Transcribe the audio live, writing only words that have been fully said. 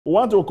We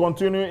want to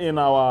continue in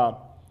our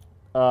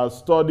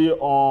study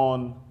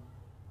on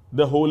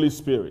the Holy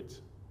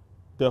Spirit.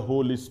 The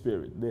Holy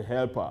Spirit, the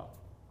helper,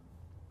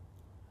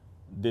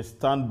 the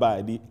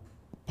standby, the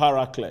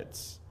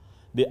paracletes,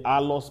 the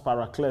allos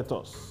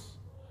parakletos,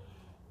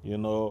 you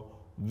know,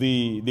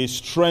 the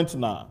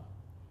strengthener,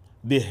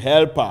 the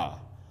helper,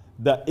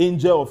 the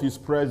angel of his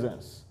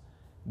presence.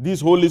 This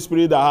Holy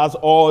Spirit that has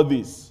all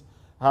this.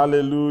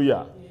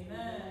 Hallelujah.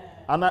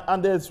 Amen.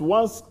 And there's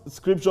one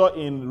scripture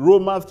in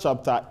Romans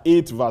chapter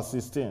 8 verse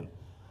 16.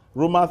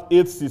 Romans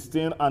 8,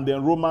 16 and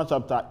then Romans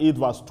chapter 8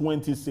 verse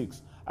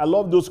 26. I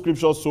love those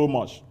scriptures so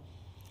much.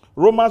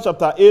 Romans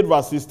chapter 8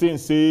 verse 16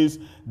 says,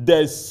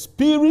 the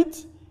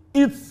Spirit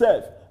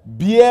itself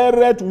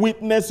beareth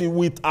witness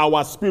with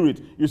our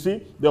spirit. You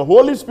see, the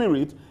Holy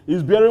Spirit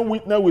is bearing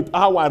witness with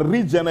our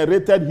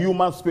regenerated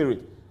human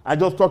spirit. I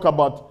just talked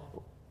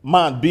about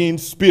man being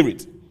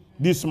spirit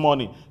this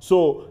morning.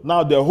 So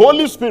now the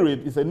Holy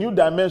Spirit is a new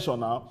dimension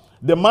now.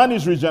 The man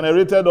is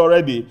regenerated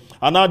already.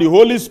 And now the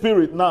Holy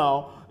Spirit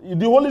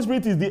the Holy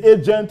Spirit is the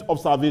agent of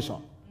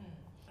salvation.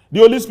 The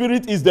Holy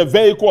Spirit is the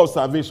vehicle of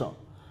salvation.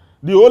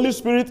 The Holy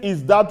Spirit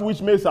is that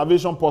which makes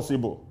salvation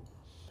possible.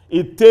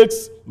 It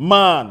takes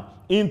man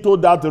into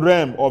that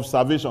realm of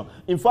salvation.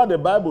 In fact, the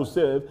Bible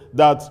says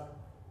that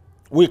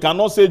we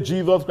cannot say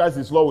Jesus Christ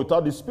is Lord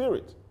without the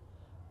Spirit.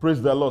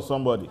 Praise the Lord,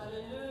 somebody.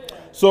 Hallelujah.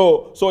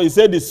 So he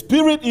said the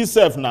Spirit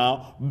itself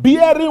now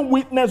bearing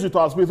witness with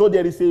our spirit. So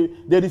there is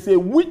a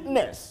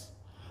witness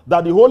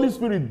that the Holy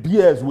Spirit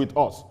bears with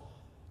us.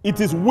 It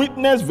is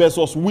witness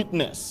versus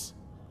witness.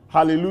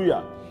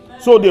 Hallelujah.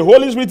 So the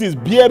Holy Spirit is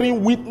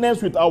bearing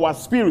witness with our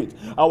spirit.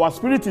 Our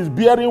spirit is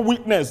bearing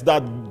witness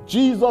that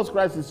Jesus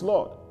Christ is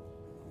Lord.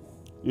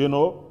 You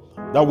know,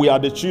 that we are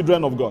the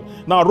children of God.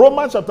 Now,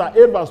 Romans chapter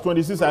 8 verse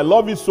 26, I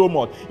love it so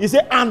much. He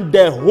said, and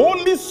the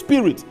Holy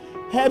Spirit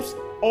helps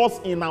us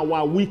in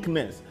our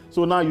weakness.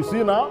 So now, you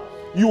see now,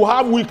 you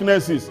have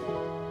weaknesses.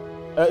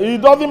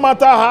 It doesn't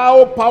matter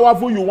how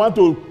powerful you want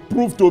to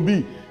prove to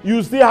be.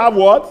 You still have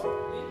what?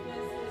 Weaknesses.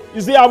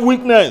 You still have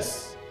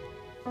weakness.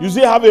 You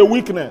still have a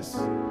weakness.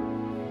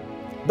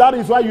 That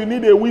is why you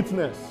need a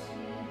witness.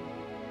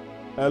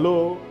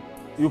 Hello?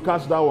 You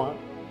catch that one?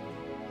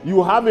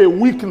 You have a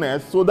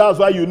weakness, so that's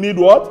why you need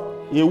what?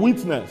 A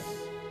witness.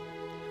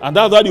 And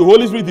that's why the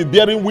Holy Spirit is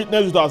bearing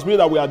witness with our spirit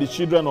that we are the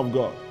children of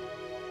God.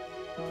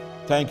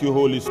 Thank you,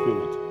 Holy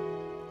Spirit.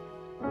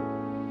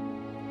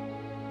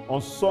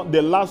 On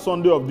the last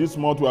Sunday of this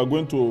month, we are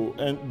going to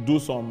do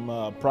some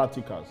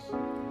practicals.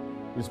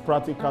 It's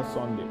practical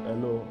Sunday.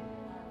 Hello?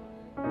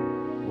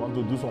 We want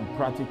to do some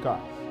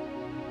practicals.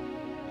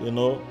 You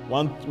know,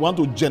 want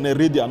to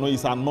generate the anointing.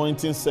 It's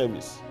anointing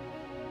service.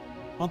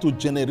 Want to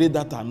generate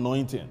that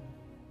anointing.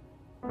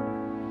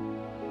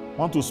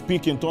 Want to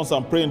speak in tongues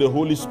and pray in the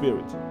Holy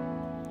Spirit.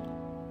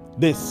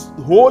 The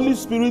Holy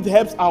Spirit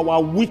helps our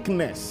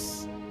weakness.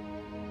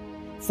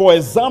 For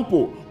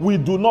example, we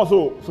do not.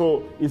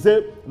 So he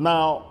said,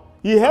 now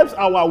he helps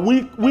our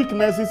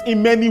weaknesses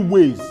in many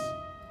ways.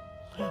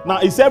 Now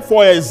he said,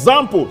 for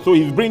example, so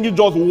he's bringing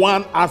just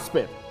one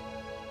aspect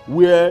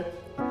where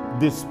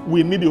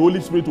we need the Holy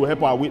Spirit to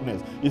help our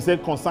witness. He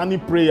said concerning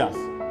prayers.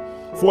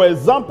 For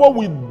example,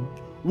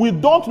 we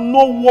don't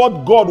know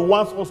what God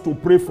wants us to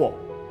pray for.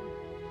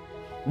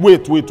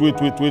 Wait.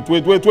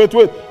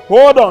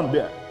 Hold on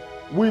there.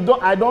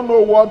 I don't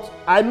know what.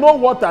 I know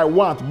what I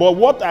want, but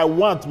what I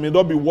want may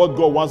not be what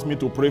God wants me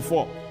to pray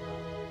for.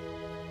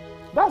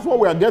 That's what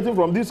we are getting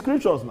from these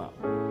scriptures now.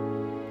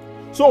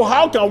 So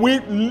how can we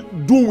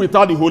do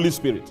without the Holy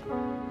Spirit?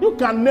 You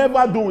can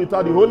never do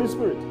without the Holy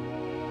Spirit.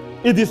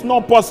 It is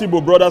not possible,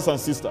 brothers and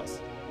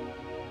sisters.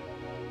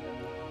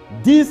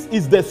 This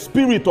is the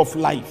spirit of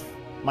life.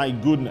 My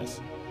goodness.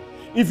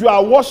 If you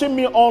are watching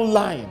me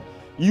online,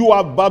 you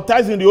are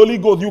baptized in the Holy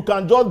Ghost, you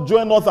can just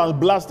join us and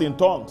blast in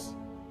tongues.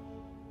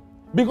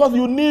 Because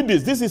you need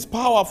this. This is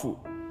powerful.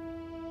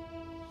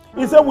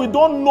 He said we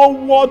don't know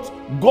what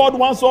God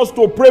wants us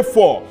to pray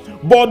for,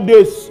 but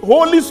the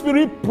Holy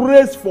Spirit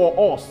prays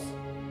for us.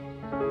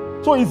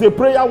 So he's a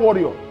prayer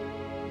warrior.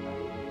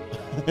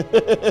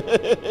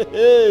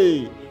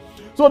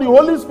 So the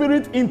Holy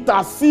Spirit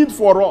intercedes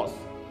for us.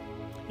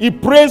 He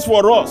prays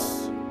for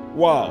us.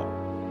 Wow.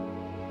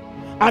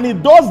 And he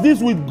does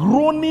this with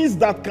groanings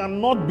that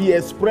cannot be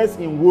expressed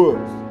in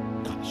words.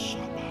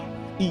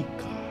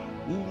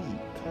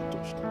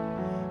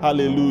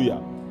 Hallelujah.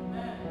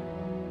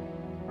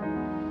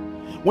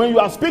 When you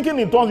are speaking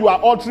in tongues, you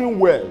are uttering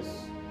words.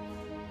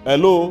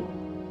 Hello?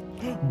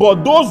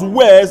 But those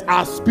words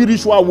are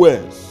spiritual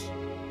words.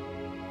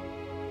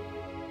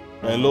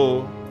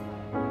 Hello?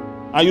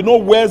 And you know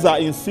words are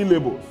in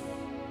syllables.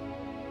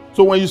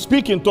 So when you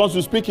speak in tongues,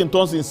 you speak in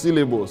tongues in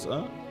syllables.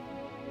 Huh?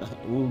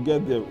 We'll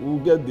get there.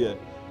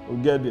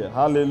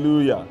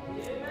 Hallelujah.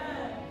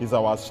 He's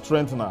our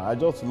strengthener. I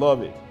just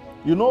love it.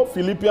 You know,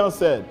 Philippians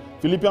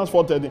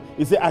 4:13,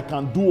 he said, I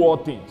can do all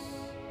things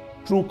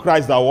through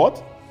Christ that what?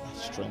 That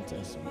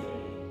strengthens me.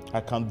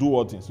 I can do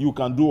all things. You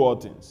can do all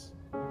things.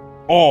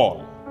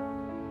 All.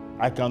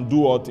 I can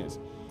do all things.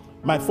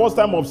 My first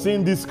time of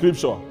seeing this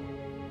scripture,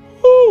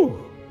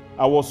 Whew,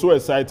 I was so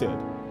excited.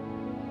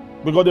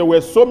 Because there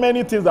were so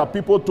many things that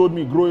people told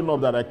me growing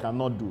up that I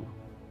cannot do.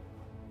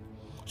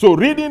 So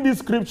reading these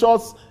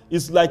scriptures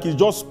is like it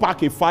just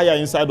sparked a fire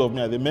inside of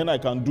me. The man, I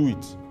can do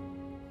it.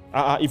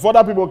 If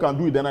other people can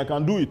do it, then I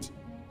can do it.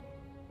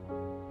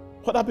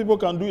 If other people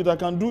can do it, I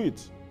can do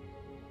it.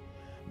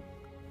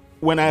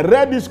 When I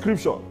read this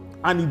scripture,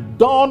 and it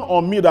dawned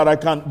on me that I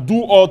can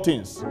do all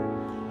things.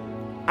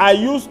 I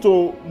used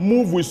to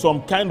move with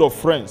some kind of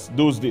friends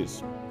those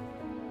days.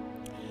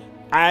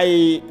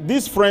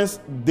 These friends,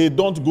 they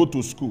don't go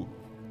to school.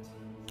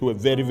 They were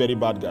very, very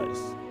bad guys.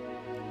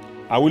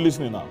 Are we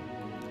listening now?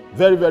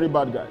 Very, very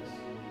bad guys.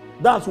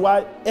 That's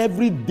why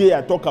every day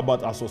I talk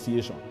about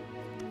association.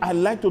 I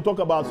like to talk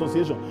about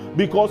association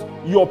because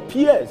your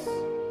peers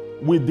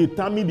will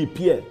determine the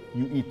peer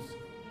you eat.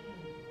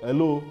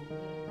 Hello?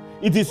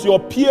 It is your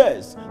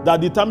peers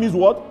that determines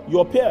what?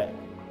 Your peer.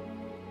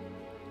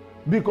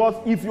 Because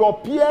if your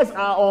peers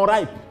are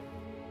unripe,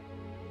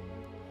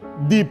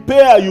 the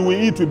pear you will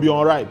eat will be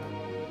unripe.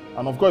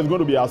 And of course, it's going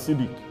to be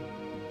acidic.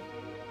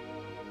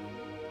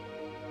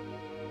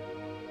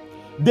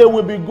 They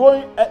will be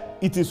going,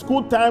 it is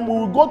school time, we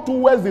will go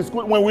towards the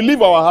school. When we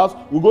leave our house,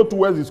 we go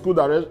towards the school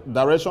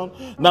direction.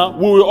 Now,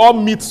 we will all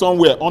meet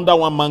somewhere under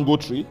one mango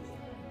tree.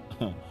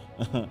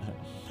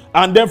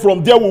 And then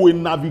from there, we will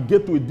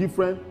navigate to a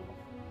different,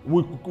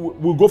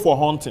 we'll go for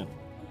hunting.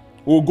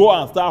 We'll go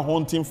and start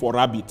hunting for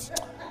rabbits.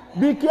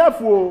 Be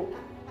careful.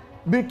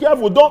 Be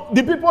careful. Don't,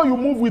 the people you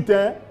move with,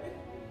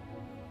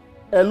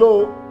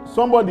 hello,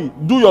 somebody,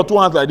 do your two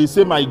hands like this.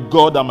 Say, my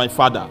God and my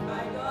Father.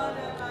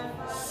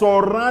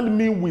 Surround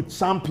me with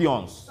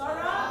champions.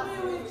 Surround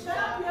me with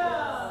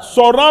champions.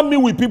 Surround me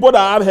with people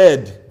that have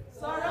head.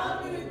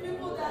 Surround me with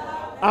people that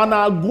have head. And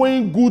are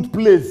going good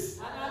place.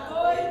 And are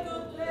going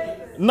good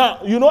places. Now,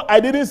 you know, I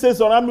didn't say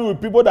surround me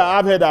with people that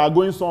have head that are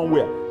going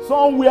somewhere.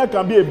 Somewhere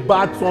can be a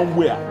bad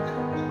somewhere.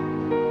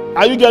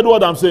 Are you getting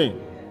what I'm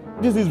saying?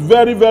 This is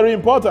very, very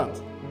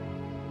important.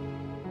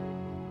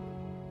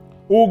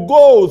 We'll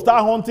go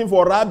start hunting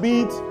for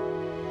rabbits.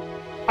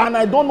 And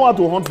I don't know how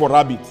to hunt for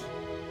rabbits.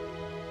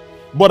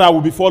 But I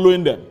will be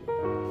following them.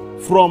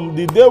 From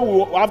the day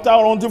after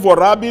hunting for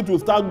rabbit, we'll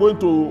start going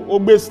to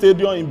Obe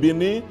Stadium in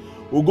Benin.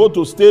 We'll go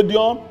to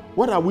stadium.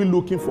 What are we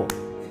looking for?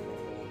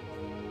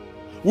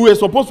 We were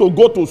supposed to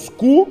go to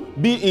school,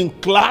 be in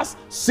class,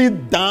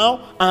 sit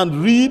down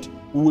and read.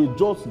 We were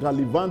just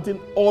gallivanting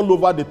all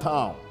over the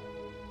town.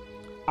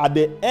 At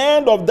the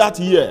end of that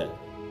year,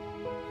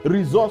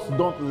 results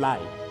don't lie.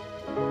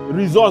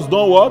 Results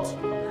don't what?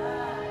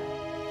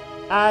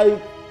 I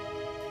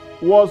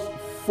was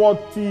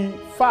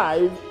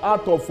 45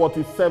 out of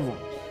 47.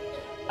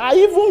 I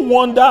even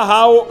wonder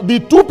how the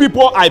two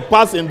people I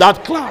passed in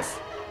that class,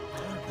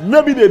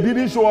 maybe they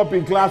didn't show up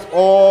in class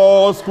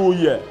all school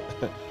year.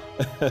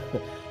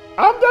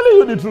 I'm telling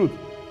you the truth.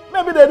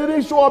 Maybe they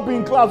didn't show up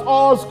in class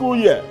all school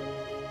year.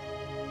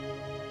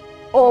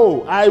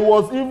 Oh, I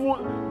was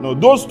even... No,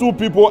 those two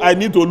people, I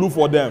need to look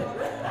for them.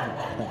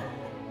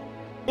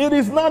 It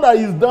is not that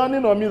it's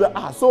dawning on me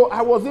that... so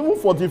I was even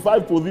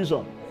 45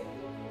 position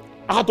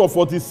out of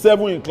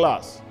 47 in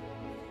class.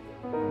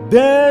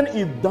 Then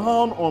it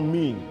dawned on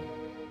me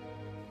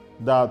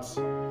that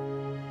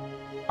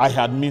I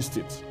had missed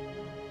it.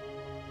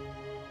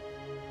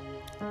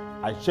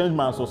 I changed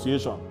my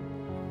association.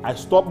 I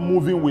stopped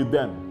moving with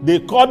them. They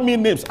called me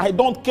names. I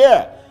don't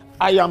care.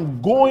 I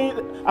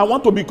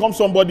want to become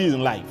somebody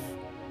in life.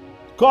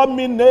 Called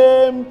me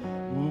name,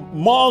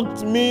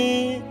 mocked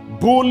me,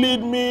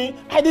 bullied me.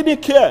 I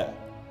didn't care.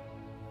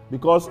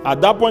 Because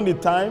at that point in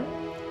time,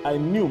 I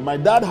knew. My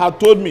dad had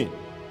told me,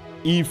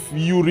 if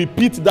you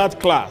repeat that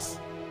class,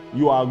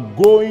 you are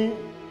going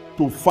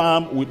to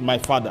farm with my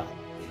father.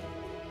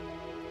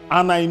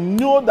 And I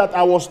knew that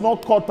I was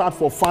not cut out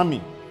for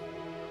farming.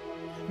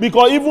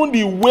 Because even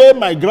the way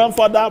my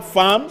grandfather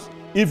farms,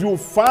 if you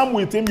farm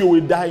with him, you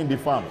will die in the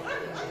farm.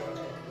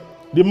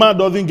 The man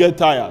doesn't get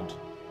tired.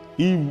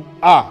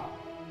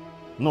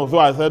 No, so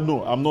I said,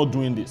 no, I'm not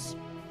doing this.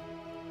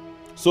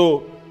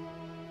 So,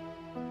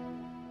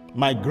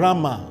 my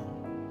grandma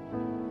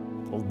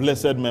of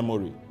blessed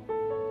memory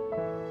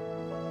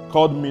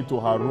called me to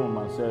her room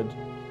and said,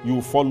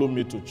 you follow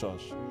me to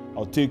church.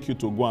 I'll take you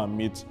to go and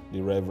meet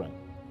the reverend.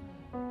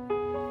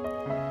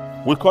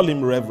 We call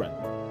him reverend.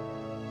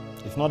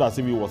 It's not as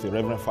if he was a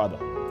reverend father.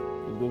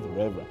 He goes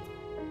reverend.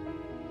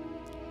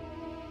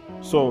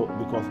 So,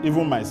 because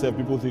even myself,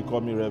 people still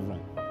call me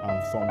reverend,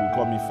 and some will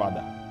call me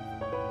father.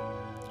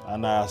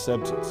 And I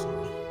accept it.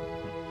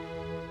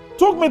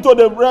 Took me to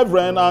the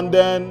reverend, and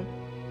then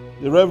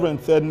the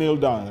reverend said, kneel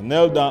down. I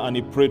knelt down, and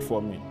he prayed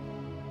for me.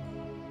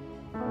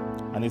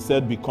 And he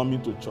said, be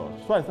coming to church.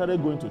 So I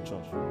started going to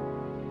church.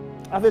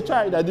 As a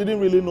child, I didn't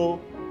really know,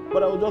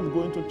 but I was just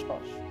going to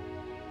church.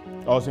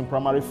 I was in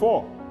primary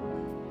 4.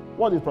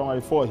 What is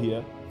primary 4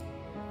 here?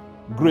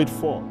 Grade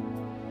 4.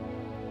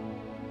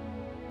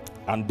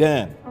 And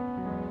then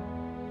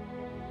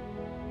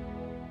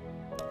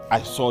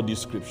I saw this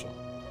scripture.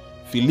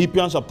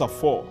 Philippians chapter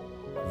 4,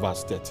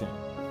 verse 13.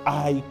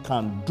 I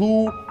can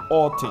do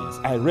all things.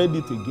 I read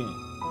it again.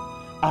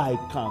 I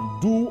can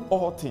do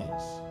all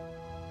things.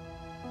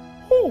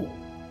 Who?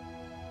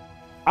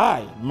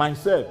 I,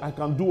 myself, I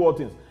can do all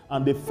things.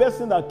 And the first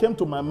thing that came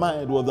to my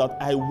mind was that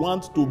I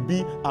want to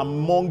be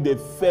among the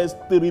first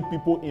 3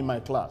 people in my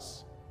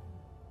class.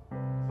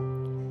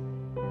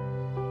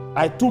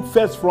 I took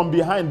first from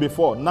behind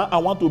before. Now I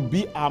want to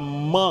be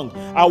among.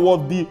 I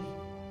was the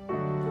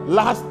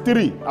last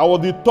 3. I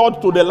was the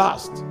third to the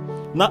last.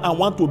 Now I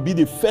want to be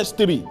the first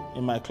 3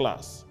 in my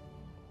class.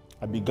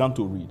 I began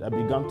to read. I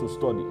began to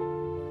study.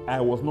 I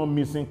was not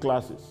missing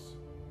classes.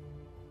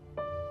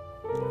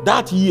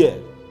 That year,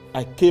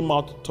 I came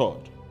out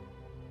third.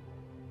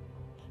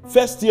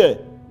 First year,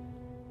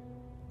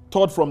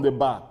 third from the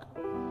back.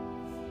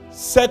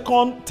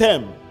 Second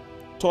term,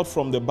 third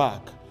from the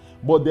back.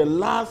 But the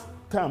last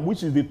term,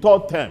 which is the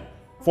third term,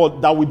 for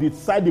that we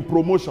decide the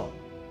promotion.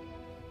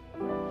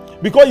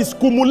 Because it's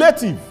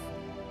cumulative.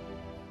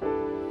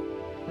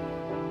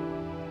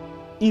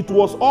 It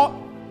was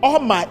all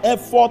my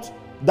effort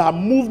that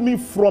moved me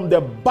from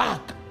the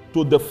back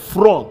to the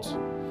front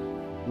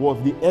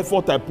was the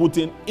effort I put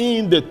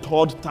in the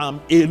third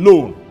term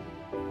alone.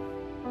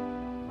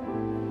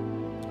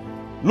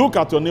 Look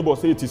at your neighbor,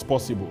 say it is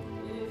possible.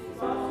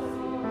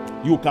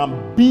 You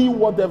can be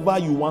whatever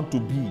you want to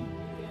be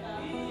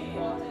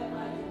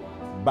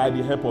by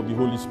the help of the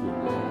Holy Spirit.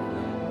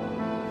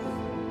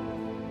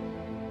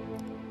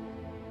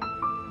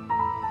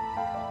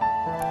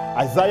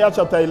 Isaiah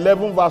chapter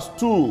 11 verse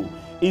 2,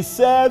 it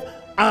said,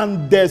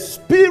 and the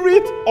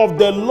Spirit of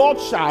the Lord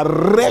shall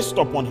rest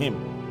upon him,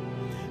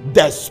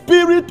 the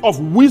Spirit of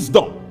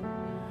wisdom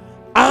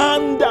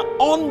and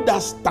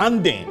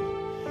understanding,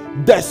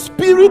 the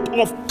Spirit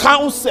of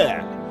counsel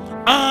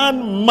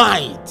and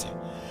might,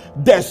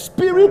 the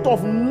Spirit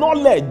of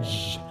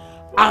knowledge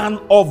and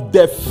of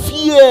the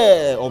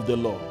fear of the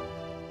Lord.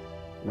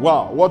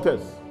 Wow, what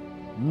else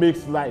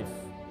makes life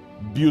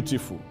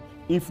beautiful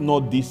if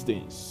not these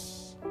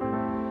things?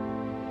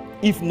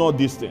 If not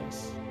these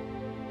things.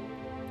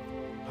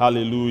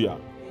 Hallelujah.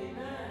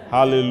 Amen.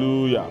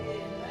 Hallelujah.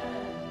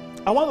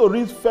 Amen. I want to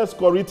read 1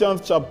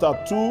 Corinthians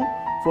chapter 2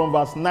 from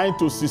verse 9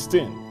 to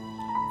 16.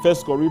 1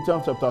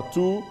 Corinthians chapter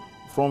 2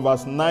 from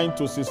verse 9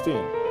 to 16.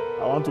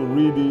 I want to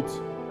read it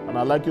and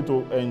I'd like you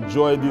to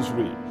enjoy this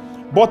read.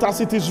 But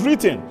as it is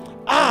written,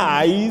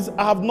 eyes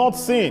have not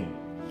seen,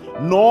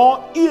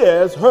 nor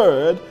ears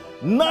heard,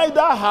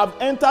 neither have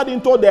entered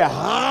into the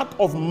heart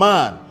of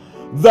man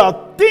the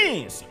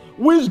things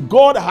which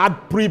God had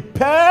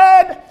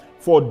prepared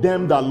for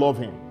them that love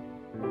him.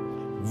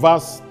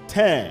 Verse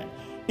 10.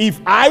 If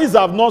eyes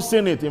have not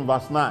seen it, in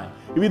verse 9,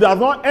 if it has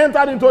not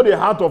entered into the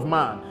heart of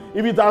man,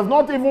 if it has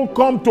not even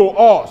come to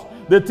us,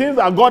 the things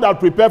that God had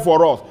prepared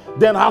for us,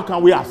 then how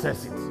can we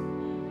access it?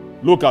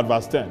 Look at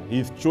verse 10.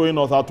 He's showing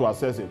us how to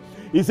access it.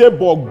 He said,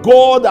 but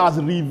God has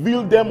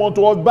revealed them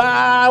unto us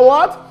by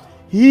what?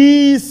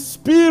 His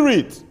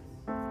Spirit.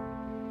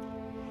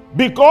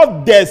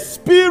 Because the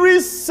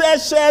Spirit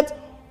searcheth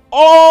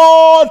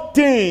all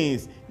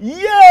things,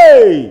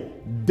 yea,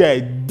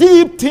 the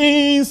deep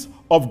things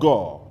of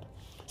God.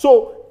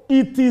 So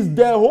it is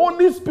the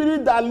Holy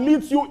Spirit that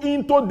leads you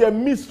into the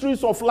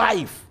mysteries of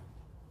life.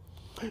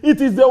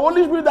 It is the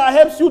Holy Spirit that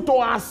helps you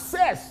to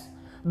assess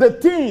the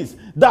things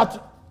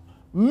that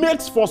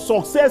makes for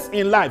success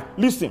in life.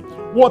 Listen,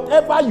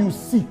 whatever you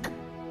seek,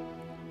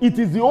 it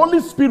is the Holy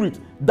Spirit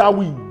that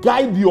will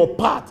guide your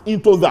path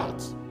into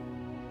that.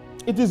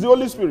 It is the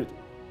Holy Spirit.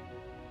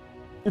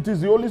 It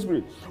is the Holy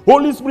Spirit.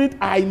 Holy Spirit,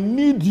 I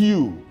need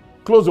you.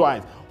 Close your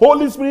eyes.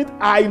 Holy Spirit,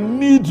 I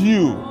need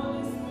you.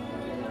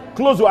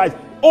 Close your eyes.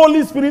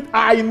 Holy Spirit,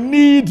 I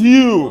need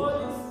you.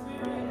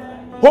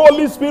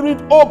 Holy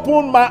Spirit,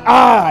 open my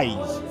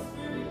eyes.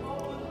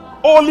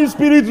 Holy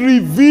Spirit,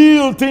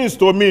 reveal things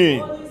to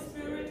me.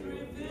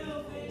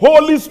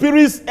 Holy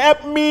Spirit,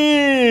 help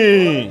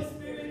me.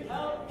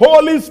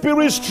 Holy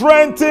Spirit,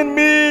 strengthen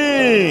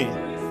me.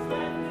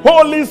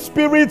 Holy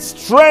Spirit,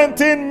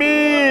 strengthen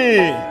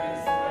me.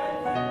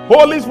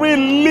 Holy Spirit,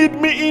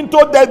 lead me into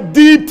the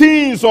deep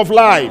things of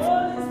life.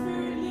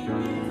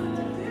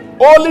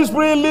 Holy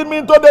Spirit, lead me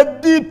into the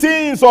deep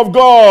things of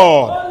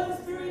God.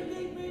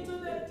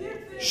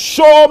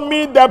 Show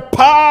me the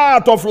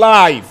path of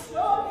life.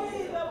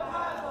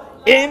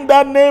 In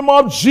the name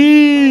of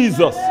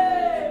Jesus.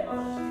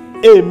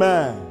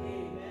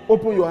 Amen.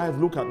 Open your eyes,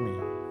 look at me.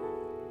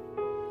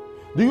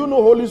 Do you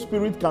know Holy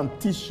Spirit can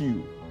teach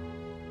you?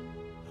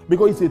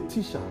 Because he's a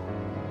teacher.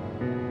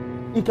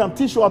 He can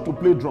teach you how to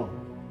play drum.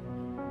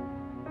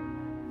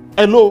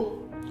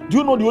 Hello? Do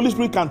you know the Holy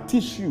Spirit can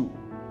teach you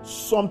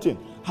something?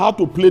 How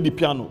to play the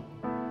piano.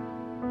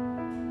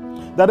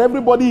 That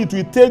everybody, it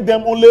will take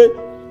them only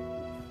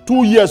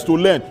 2 years to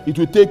learn. It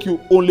will take you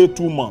only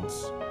 2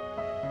 months.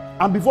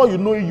 And before you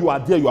know it, you are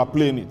there, you are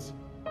playing it.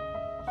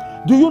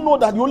 Do you know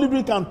that the Holy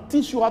Spirit can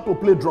teach you how to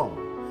play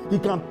drum? He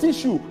can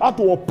teach you how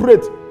to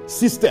operate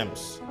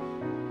systems.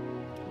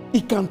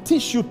 He can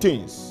teach you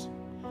things.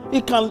 He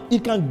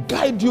can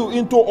guide you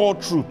into all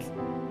truth.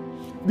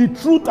 The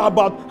truth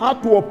about how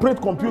to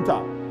operate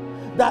computer.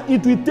 that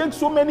it will take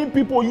so many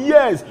people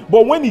years,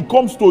 but when it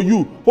comes to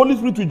you, Holy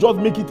Spirit will just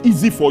make it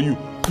easy for you.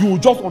 You will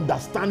just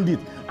understand it,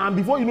 and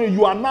before you know it,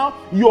 you are now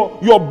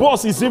your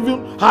boss has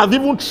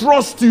even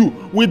trust you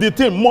with the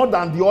thing more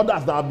than the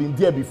others that have been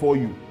there before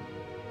you.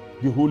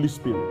 The Holy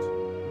Spirit.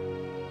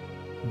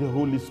 The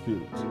Holy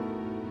Spirit.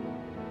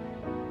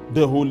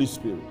 The Holy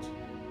Spirit.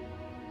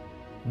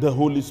 The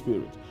Holy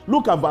Spirit.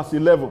 Look at verse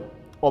 11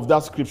 of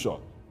that scripture.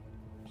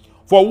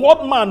 For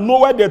what man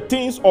knoweth the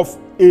things of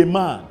a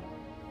man?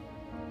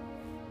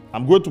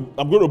 I'm going to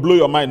blow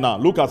your mind now.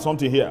 Look at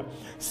something here.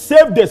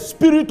 Save the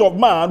spirit of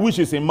man which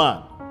is in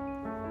man.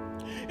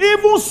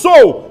 Even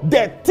so,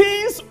 the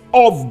things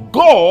of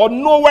God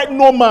knoweth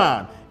no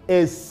man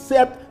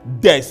except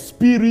the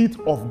Spirit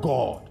of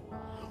God.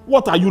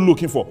 What are you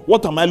looking for?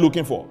 What am I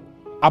looking for?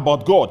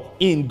 About God,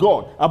 in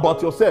God,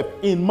 about yourself,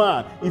 in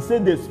man. He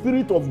said the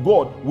Spirit of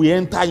God will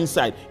enter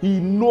inside. He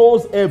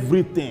knows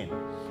everything.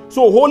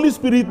 So Holy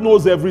Spirit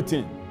knows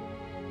everything.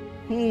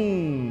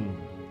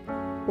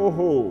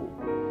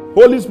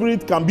 Holy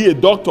Spirit can be a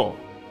doctor.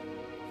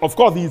 Of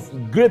course, he's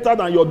greater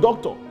than your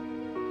doctor.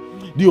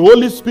 The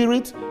Holy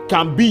Spirit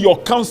can be your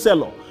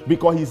counselor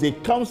because he's a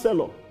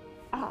counselor.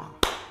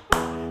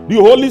 The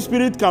Holy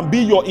Spirit can be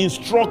your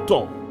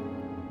instructor.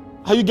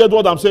 How you get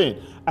what I'm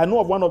saying? I know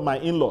of one of my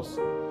in-laws,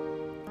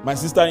 my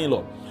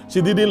sister-in-law.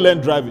 She didn't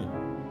learn driving.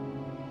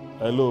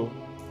 Hello.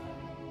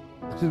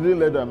 She didn't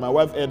learn driving. My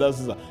wife's elder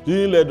sister. She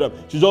didn't learn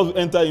driving. She just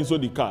entered into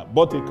the car,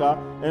 bought a car,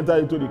 entered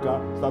into the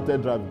car,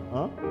 started driving.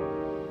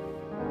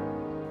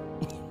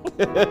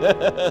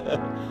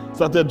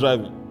 Started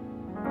driving.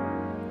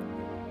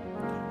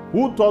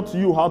 Who taught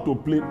you how to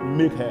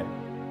make hair?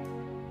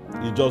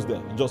 It's just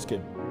there. It just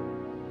came.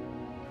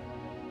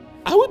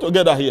 Are we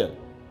together here?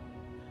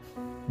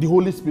 The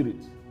Holy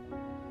Spirit.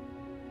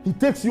 He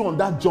takes you on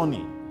that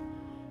journey.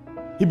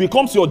 He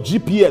becomes your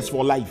GPS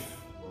for life.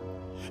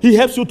 He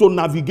helps you to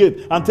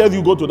navigate and tells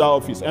you go to that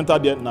office. Enter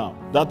there now.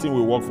 That thing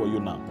will work for you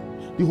now.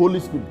 The Holy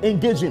Spirit.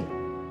 Engage him.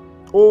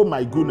 Oh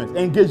my goodness.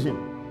 Engage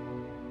him.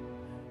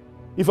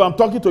 If I'm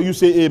talking to you,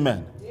 say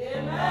amen.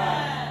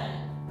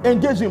 Amen.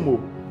 Engage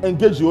him.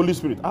 Engage the Holy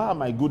Spirit. Ah,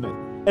 my goodness.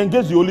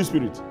 Engage the Holy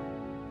Spirit.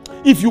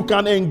 If you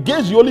can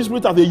engage the Holy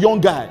Spirit as a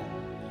young guy,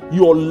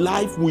 your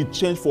life will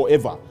change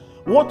forever.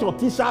 What your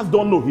teachers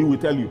don't know, he will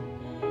tell you.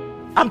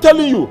 I'm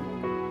telling you.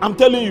 I'm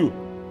telling you.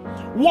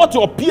 What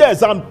your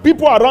peers and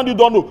people around you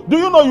don't know. Do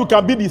you know you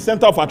can be the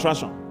center of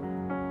attraction?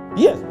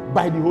 Yes,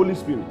 by the Holy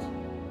Spirit.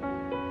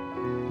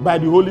 By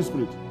the Holy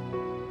Spirit.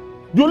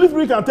 The Holy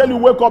Spirit can tell you,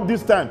 wake up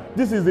this time.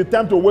 This is the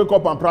time to wake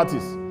up and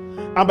practice.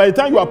 And by the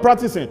time you are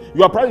practicing,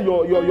 you're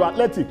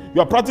athletic,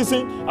 you are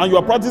practicing,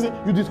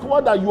 you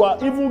discover that you are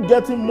even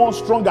getting more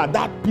stronger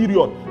that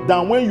period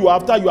than when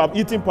after you have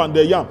eaten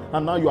pounded yam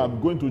and now you are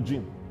going to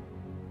gym.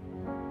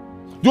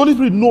 The Holy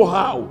Spirit knows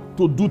how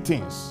to do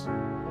things.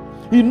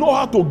 He knows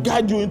how to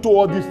guide you into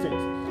all these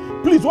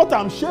things. Please, what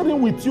I'm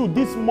sharing with you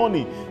this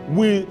morning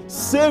will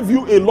save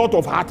you a lot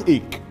of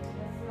heartache.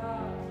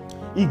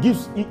 He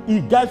guides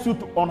you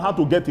on how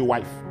to get a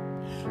wife.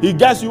 He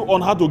guides you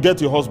on how to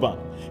get a husband.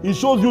 He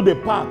shows you the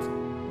path.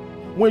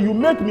 When you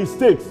make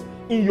mistakes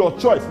in your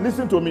choice,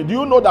 listen to me. Do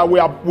you know that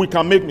we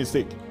can make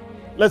mistakes?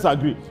 Let's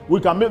agree. We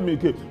can make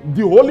mistakes.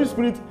 The Holy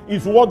Spirit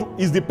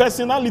is the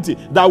personality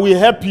that will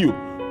help you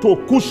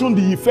to cushion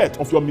the effect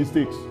of your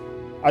mistakes.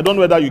 I don't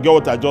know whether you get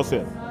what I just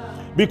said.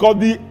 Because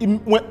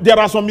there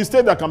are some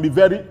mistakes that can be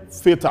very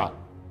fatal.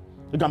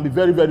 It can be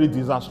very, very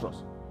disastrous.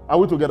 Are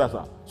we together,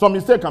 sir? Some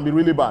mistakes can be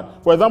really bad.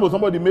 For example,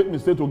 somebody make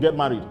mistake to get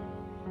married.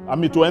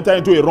 To enter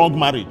into a wrong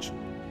marriage.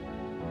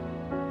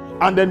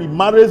 And then he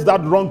marries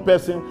that wrong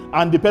person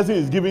and the person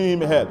is giving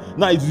him hell.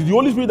 Now, it's the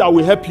Holy Spirit that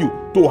will help you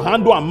to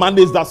handle and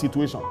manage that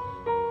situation.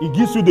 He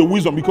gives you the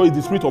wisdom because it's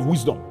the spirit of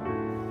wisdom.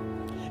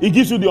 He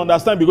gives you the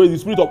understanding because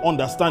it's the spirit of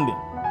understanding.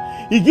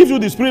 He gives you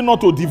the spirit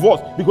not to divorce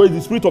because it's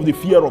the spirit of the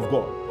fear of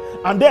God.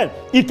 And then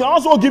he can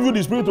also give you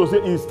the spirit to say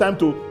it's time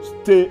to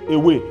stay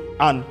away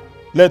and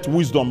let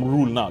wisdom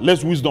rule now.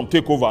 Let wisdom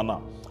take over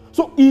now.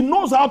 So he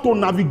knows how to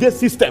navigate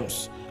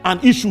systems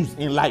and issues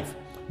in life.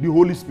 The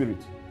Holy Spirit.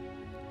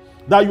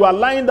 That you are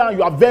lying down,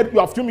 you are very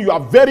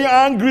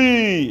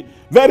angry,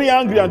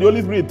 and the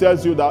Holy Spirit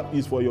tells you that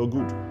it's for your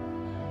good.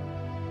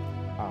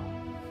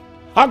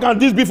 How can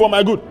this be for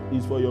my good?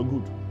 It's for your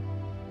good.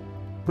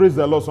 Praise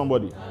the Lord,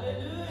 somebody.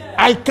 Hallelujah.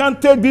 I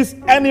can't take this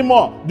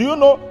anymore. Do you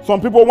know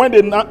some people, when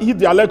they hit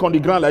their leg on the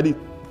ground like this,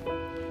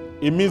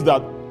 it means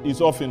that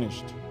it's all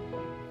finished.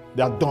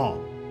 They are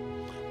done.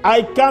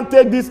 I can't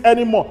take this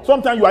anymore.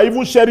 Sometimes you are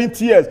even shedding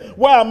tears.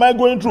 Why am I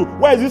going through?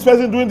 Why is this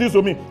person doing this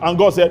to me? And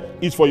God said,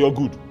 it's for your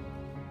good.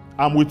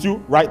 I'm with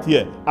you right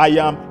here. I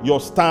am your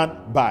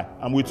standby.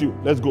 I'm with you.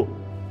 Let's go.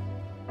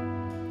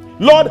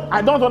 Lord,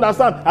 I don't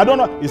understand. I don't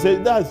know. He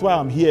said, that's why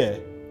I'm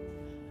here.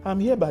 I'm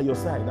here by your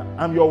side.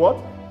 I'm your what?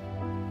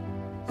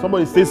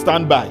 Somebody say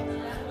standby.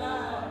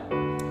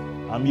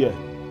 I'm here.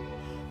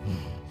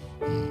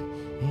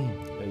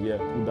 Yeah,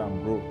 cool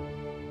down, bro.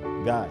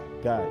 Guy.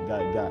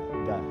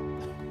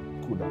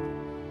 Cool down.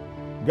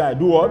 Guy,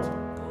 do what?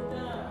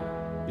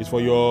 It's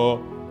for your...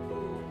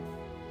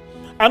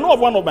 I know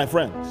of one of my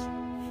friends.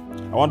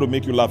 I want to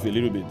make you laugh a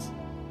little bit.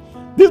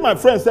 This my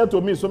friend said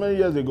to me so many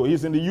years ago.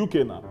 He's in the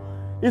UK now.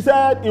 He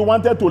said he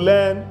wanted to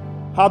learn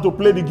how to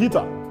play the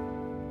guitar.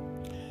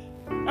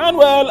 And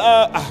well,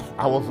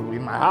 I was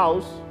in my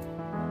house.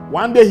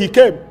 One day he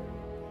came.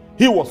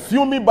 He was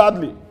fuming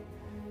badly.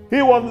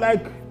 He was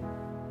like,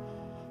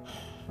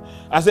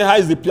 I said, how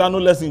is the piano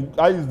lesson?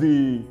 How is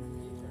the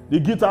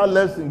guitar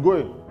lesson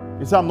going?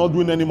 He said, I'm not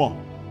doing anymore.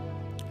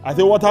 I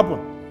said, what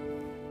happened?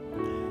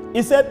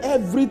 He said,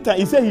 every time.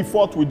 He said he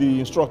fought with the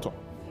instructor.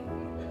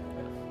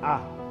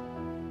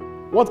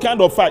 What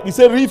kind of fight? He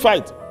said, real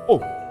fight.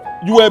 Oh,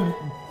 you were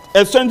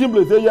exchanging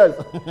blows. He said, yes.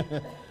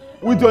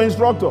 With your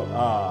instructor.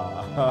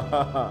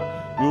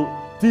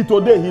 Till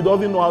today, he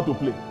doesn't know how to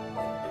play.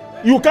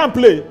 You can't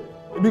play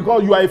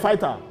because you are a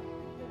fighter.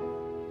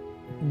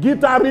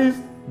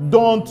 Guitarists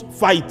don't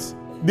fight.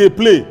 They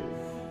play.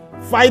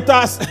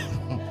 Fighters,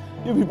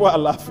 you people are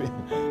laughing.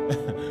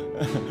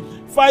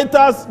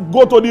 Fighters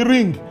go to the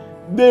ring.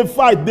 They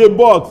fight, they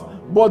box.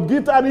 But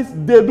guitarists,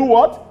 they do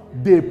what?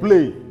 They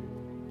play.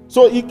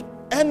 So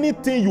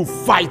anything you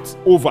fight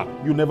over,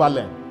 you never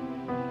learn.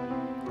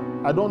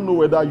 I don't know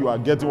whether you are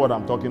getting what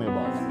I'm talking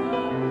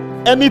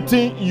about.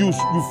 Anything you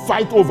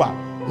fight over,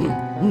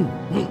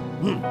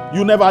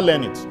 you never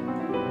learn it.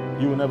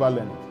 You will never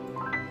learn it.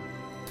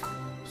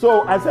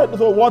 So I said,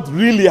 so what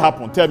really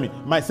happened? Tell me.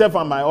 Myself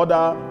and my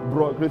other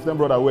Christian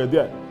brother were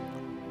there.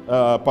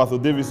 Pastor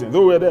Davidson, they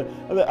were there.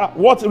 Said,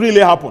 what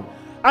really happened?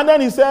 And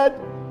then he said,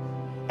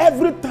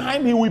 every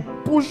time he will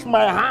push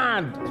my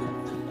hand,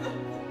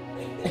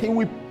 he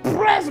will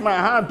press my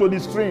hand to the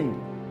string.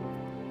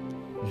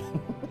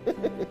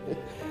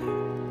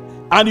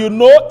 And you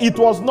know, it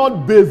was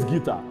not bass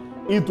guitar,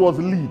 it was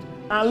lead.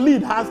 And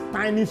lead has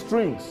tiny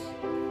strings.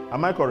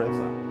 Am I correct,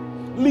 sir?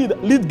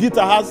 Lead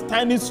guitar has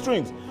tiny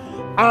strings.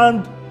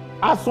 And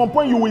at some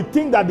point you will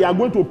think that they are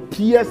going to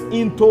pierce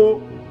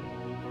into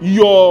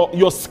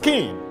your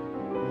skin.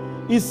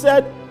 He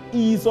said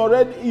he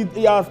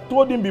has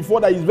told him before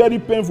that it's very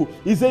painful.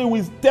 He said he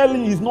was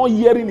telling, he's not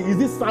hearing it. Is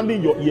this sounding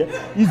in your ear?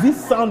 Is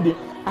this sounding?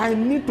 I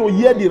need to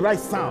hear the right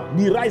sound.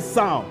 The right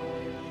sound.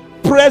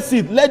 Press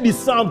it. Let the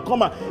sound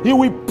come out. He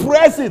will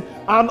press it.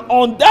 And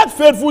on that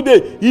fateful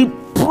day, he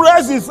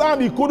pressed his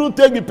hand. He couldn't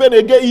take the pain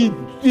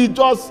again. He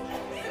just...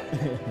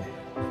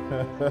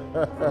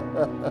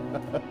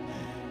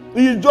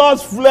 he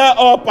just flared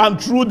up and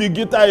threw the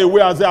guitar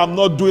away and said, I'm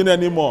not doing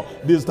anymore.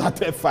 They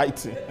started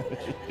fighting.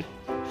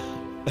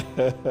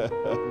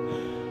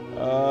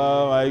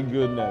 Oh my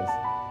goodness.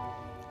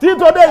 Till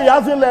today, he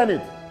hasn't learned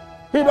it.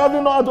 He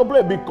doesn't know how to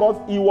play because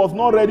he was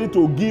not ready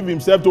to give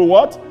himself to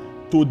what?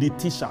 To the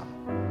teacher.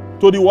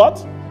 To the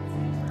what?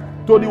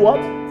 To the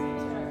what?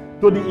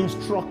 To the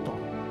instructor.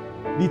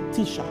 The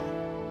teacher.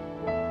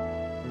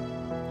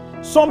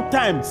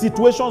 Sometimes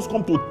situations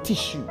come to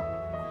teach you.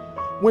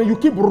 When you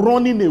keep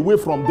running away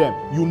from them,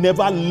 you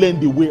never learn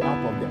the way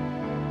out of them.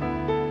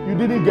 You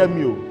didn't get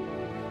me.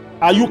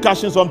 Are you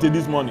catching something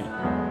this morning?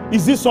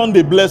 Is this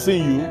Sunday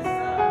blessing you?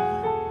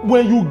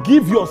 When you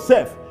give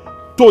yourself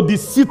to the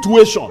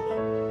situation,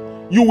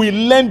 you will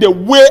learn the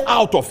way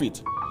out of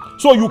it.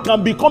 So you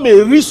can become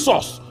a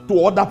resource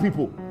to other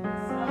people.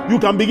 You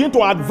can begin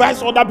to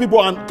advise other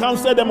people and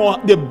counsel them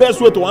on the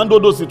best way to handle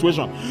those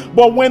situations.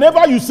 But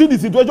whenever you see the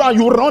situation and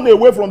you run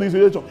away from the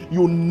situation,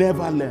 you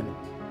never learn it.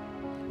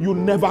 You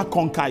never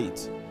conquer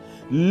it.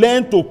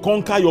 Learn to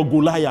conquer your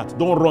Goliath.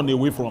 Don't run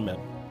away from them.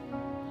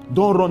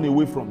 Don't run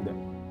away from them.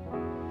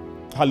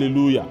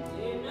 Hallelujah.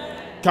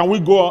 Amen. Can we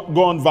go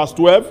on verse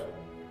 12?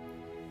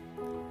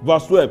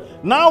 Verse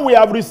 12. Now we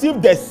have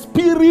received the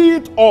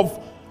spirit of,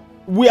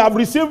 we have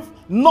received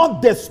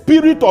not the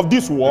spirit of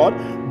this world,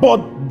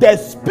 but the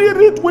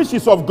spirit which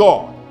is of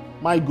God.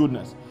 My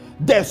goodness.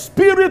 The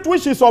spirit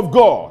which is of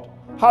God.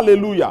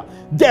 Hallelujah.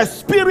 The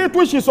spirit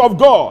which is of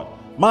God.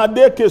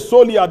 The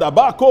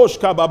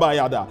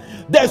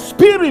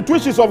spirit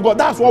which is of God.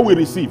 That's what we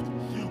received.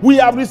 We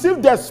have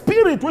received the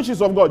spirit which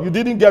is of God. You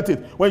didn't get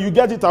it. When you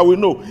get it, I will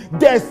know.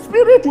 The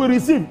spirit we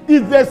receive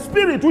is the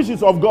spirit which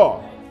is of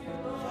God.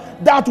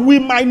 That we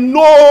might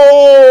know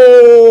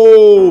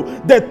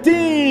the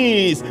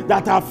things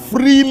that are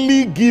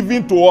freely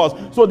given to us.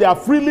 So they are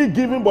freely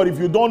given, but if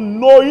you don't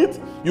know it,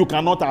 you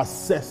cannot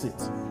access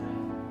it.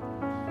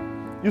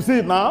 You see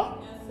it now?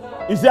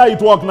 Yes, you see how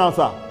it works now,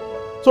 sir?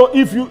 So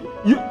if you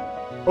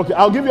okay,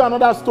 I'll give you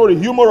another story,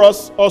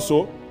 humorous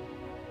also.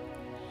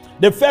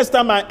 The first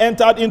time I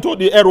entered into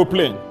the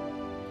aeroplane,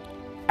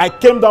 I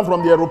came down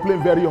from the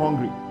aeroplane very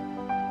hungry.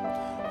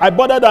 I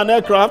boarded an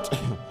aircraft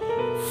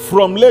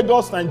from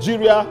Lagos,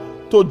 Nigeria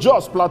to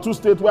Jos, Plateau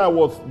State, where I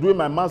was doing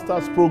my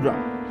master's program.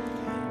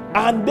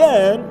 And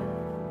then,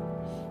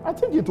 I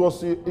think it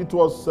was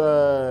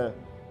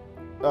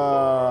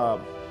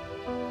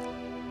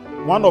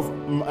one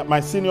of my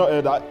senior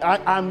elder.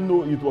 I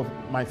know it was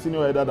my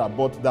senior elder that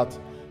bought that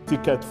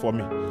ticket for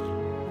me.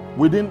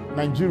 Within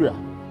Nigeria,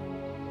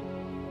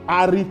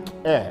 Arik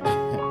Air.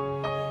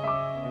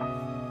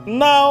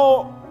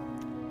 Now,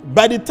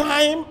 by the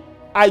time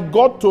I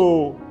got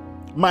to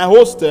my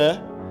hostel,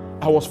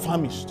 I was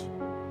famished.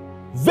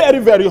 Very,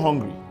 very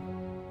hungry.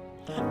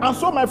 And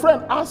so my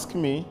friend asked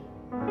me,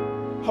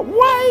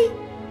 why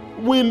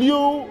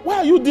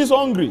are you this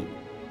hungry?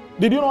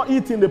 Did you not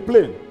eat in the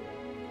plane?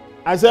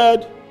 I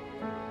said,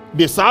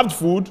 they served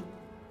food,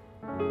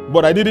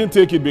 but I didn't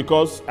take it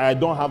because I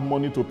don't have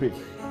money to pay.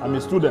 I'm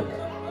a student.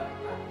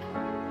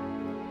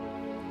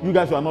 You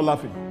guys are not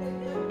laughing.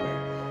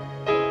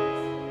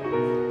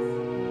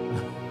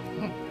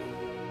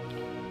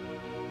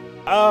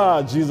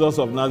 Jesus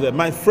of Nazareth.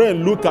 My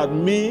friend, look at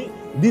me.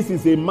 This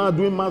is a man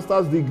doing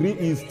master's degree.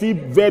 He's still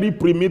very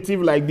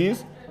primitive like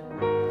this.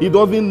 He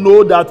doesn't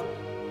know that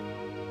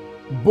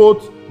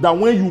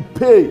when you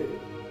pay,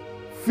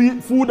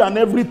 food and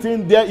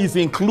everything there is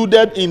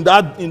included in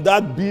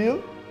that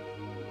bill.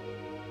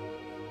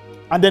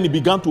 And then he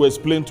began to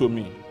explain to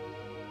me.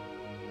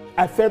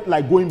 I felt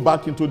like going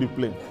back into the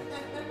plane.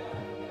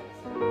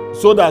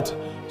 So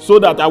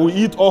that I will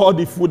eat all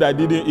the food I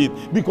didn't eat.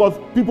 Because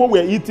people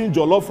were eating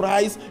jollof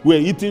rice, were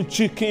eating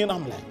chicken.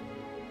 I'm like,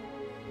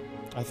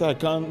 I said, I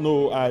can't,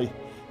 no, I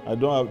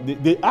don't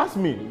have. They asked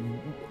me,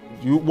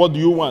 what do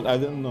you want? I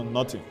said, no,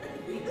 nothing.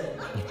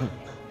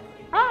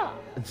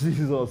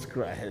 Jesus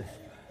Christ.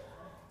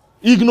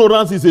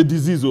 Ignorance is a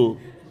disease.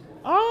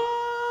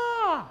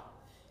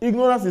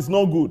 Ignorance is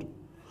not good.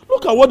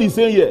 Look at what he's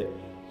saying here.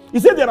 He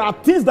said there are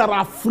things that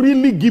are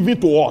freely given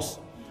to us,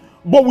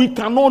 but we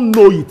cannot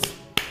know it.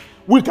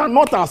 We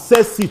cannot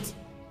access it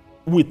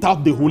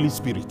without the Holy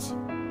Spirit.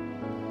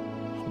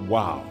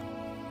 Wow.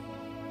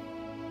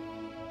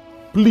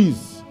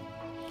 Please,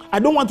 I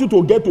don't want you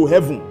to get to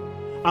heaven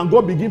and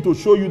God begin to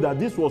show you that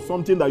this was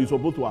something that you're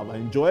supposed to have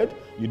enjoyed.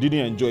 You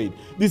didn't enjoy it.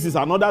 This is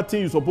another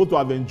thing you're supposed to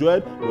have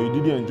enjoyed, but you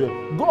didn't enjoy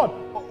it. God,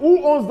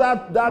 who owns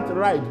that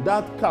ride,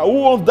 that car?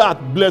 Who owns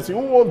that blessing?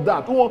 Who owns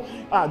that?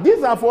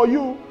 These are for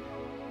you.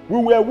 We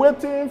were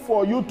waiting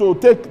for you to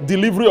take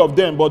delivery of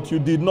them, but you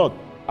did not.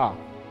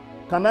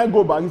 Can I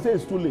go back? He said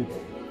it's too late.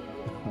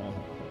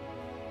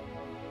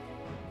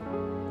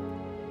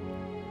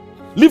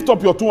 Lift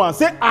up your two hands.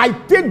 Say, I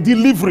take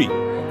delivery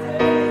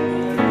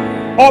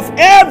of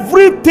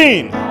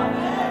everything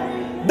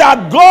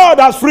that God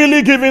has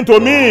freely given to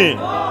me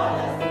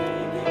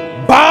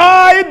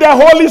by the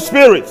Holy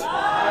Spirit.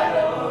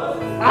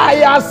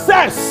 I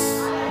access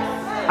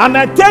and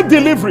I take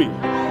delivery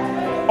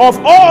of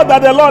all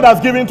that the Lord has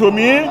given to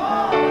me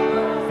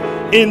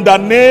in the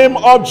name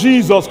of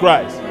Jesus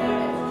Christ.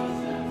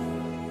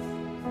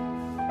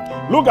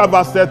 Look at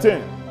verse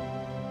 13.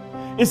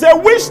 He said,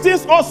 which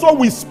things also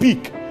we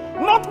speak,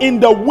 not in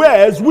the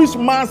words which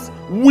man's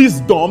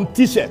wisdom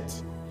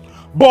teacheth,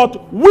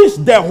 but which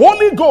the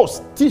Holy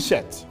Ghost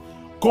teacheth,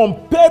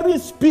 comparing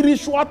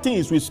spiritual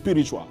things with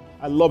spiritual.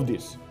 I love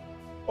this.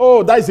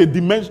 Oh, that is a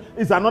dimension.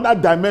 It's another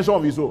dimension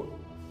of his own.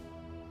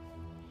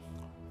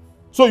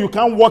 So you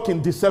can't walk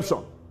in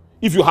deception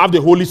if you have the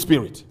Holy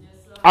Spirit.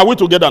 Yes, are we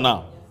together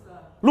now?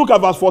 Yes, look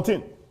at verse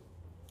 14.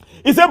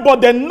 He said,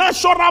 but the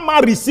natural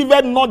man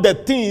receiveth not the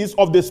things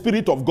of the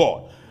Spirit of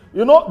God.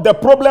 You know, the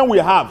problem we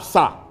have,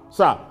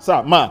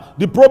 man,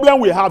 the problem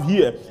we have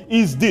here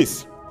is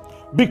this.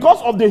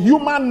 Because of the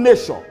human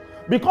nature,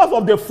 because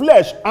of the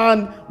flesh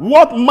and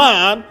what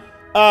man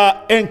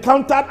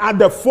encountered at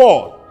the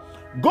fall,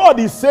 God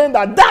is saying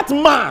that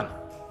man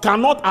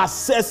cannot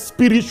access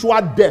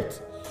spiritual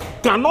depth,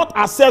 cannot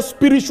access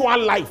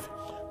spiritual life,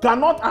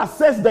 cannot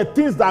access the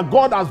things that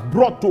God has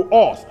brought to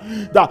us.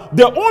 That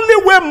the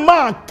only way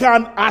man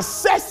can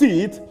access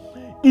it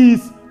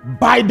is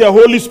by the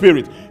Holy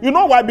Spirit. You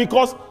know why?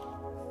 Because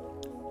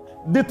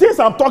the things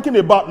I'm talking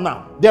about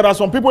now, there are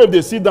some people, if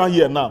they sit down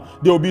here now,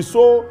 they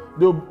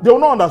will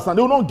not understand,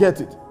 they will not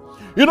get it.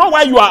 You know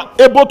why you are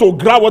able to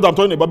grab what I'm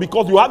talking about?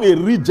 Because you have a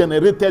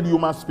regenerated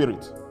human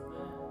spirit.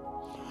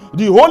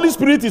 The Holy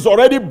Spirit is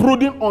already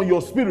brooding on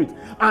your spirit.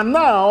 And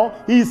now,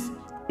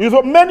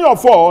 many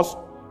of us,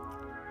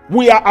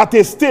 we are at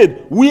a stage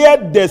where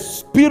the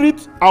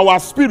spirit, our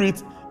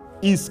spirit,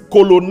 is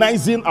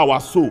colonizing our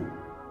soul.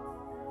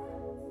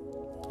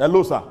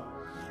 Hello, sir.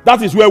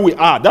 That is where we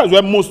are. That is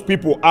where most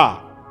people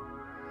are.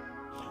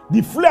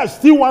 The flesh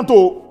still want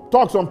to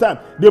talk sometimes.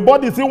 The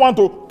body still want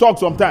to talk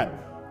sometimes.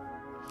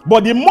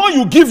 But the more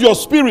you give your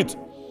spirit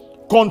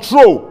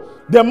control,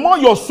 the more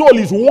your soul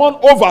is won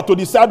over to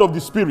the side of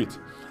the spirit.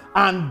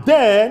 And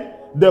then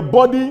the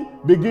body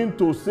begin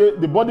to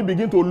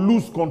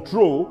lose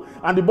control.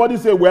 And the body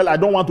say, well, I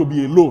don't want to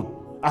be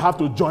alone. I have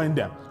to join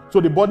them.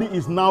 So the body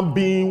is now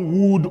being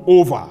wooed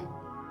over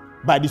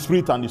by the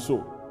spirit and the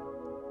soul.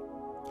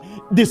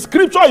 The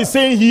scripture is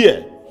saying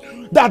here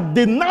that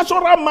the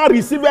natural man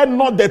receiveth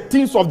not the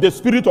things of the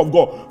Spirit of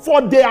God,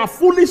 for they are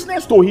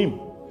foolishness to him.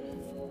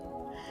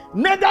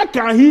 Neither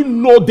can he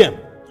know them,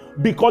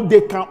 because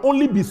they can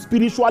only be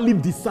spiritually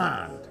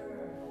discerned.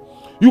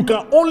 You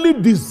can only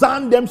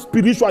discern them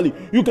spiritually.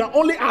 You can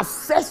only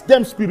assess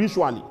them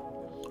spiritually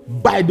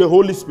by the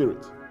Holy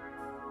Spirit.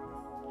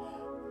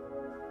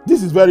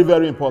 This is very,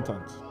 very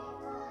important.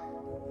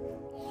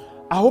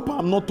 I hope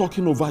I'm not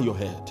talking over your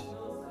head.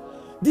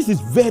 This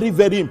is very,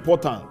 very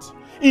important.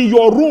 In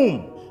your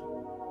room,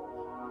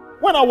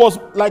 When I was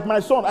like my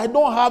son, I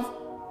don't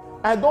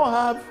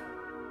have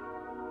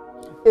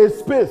a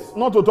space,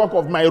 not to talk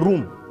of my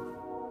room.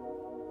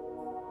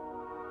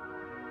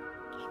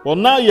 But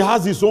now he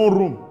has his own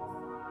room.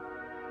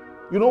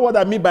 You know what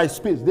I mean by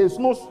space? There's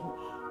no...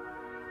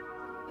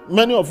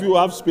 Many of you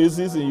have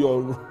spaces in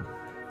your room.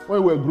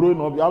 When we were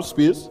growing up, you have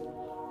space?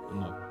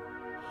 No.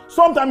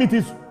 Sometimes it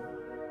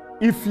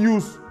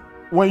is,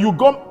 when you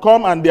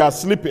come and they are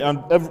sleeping, and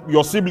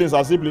your siblings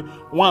are sleeping,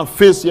 one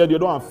face here, the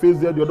other one face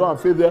there, the other one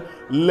face there,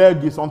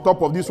 leg is on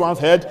top of this one's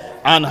head,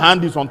 and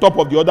hand is on top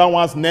of the other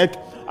one's neck,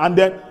 and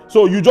then,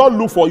 so you just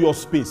look for your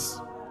space.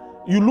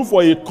 You look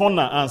for a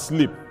corner and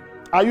sleep.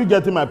 Are you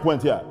getting my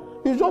point here?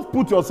 You just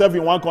put yourself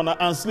in one corner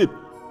and sleep.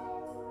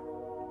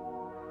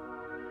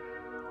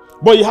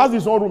 But he has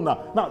his own room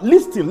now. Now,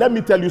 listen, let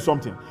me tell you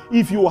something.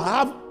 If you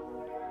have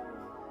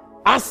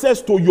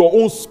access to your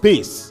own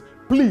space,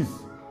 please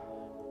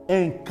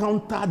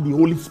encounter the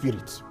Holy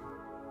Spirit.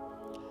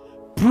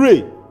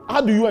 Pray. How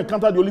do you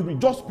encounter the Holy Spirit?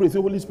 Just pray.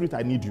 Say, Holy Spirit,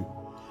 I need you.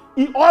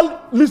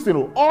 All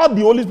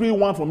the Holy Spirit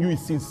wants from you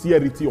is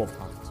sincerity of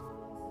heart.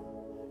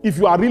 If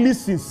you are really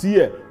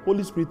sincere,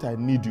 Holy Spirit, I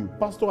need you.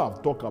 Pastor,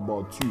 I've talked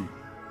about you.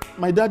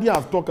 My daddy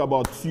has talked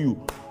about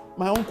you.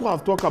 My uncle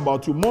has talked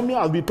about you. Mommy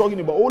has been talking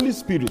about Holy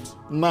Spirit.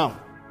 Now,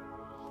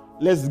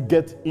 let's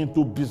get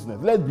into business.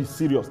 Let's be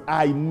serious.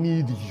 I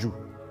need you.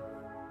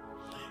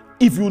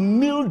 If you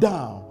kneel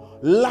down,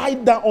 lie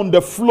down on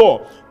the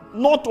floor,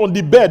 not on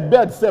the bed.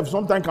 Bed itself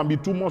sometimes can be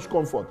too much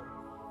comfort.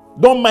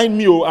 Don't mind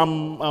me.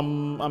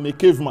 I'm a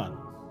caveman.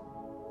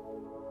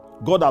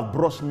 God has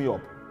brushed me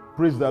up.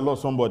 Praise the Lord,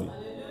 somebody.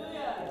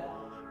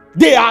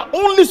 They are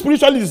only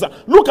spiritually designed.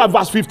 Look at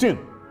verse 15.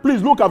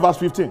 Please look at verse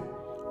 15.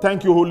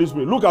 Thank you, Holy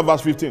Spirit. Look at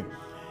verse 15.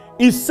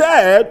 He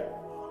said,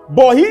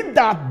 but he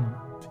that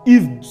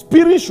is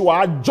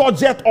spiritual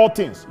judgeth all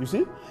things. You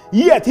see?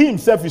 Yet he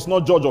himself is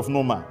not judge of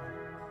no man.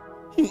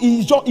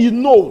 He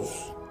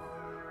knows.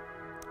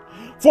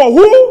 For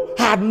who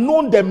had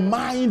known the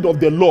mind of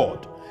the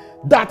Lord,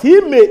 that he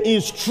may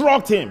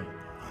instruct him?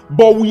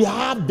 But we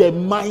have the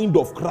mind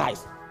of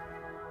Christ.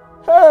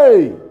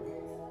 Hey!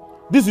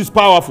 This is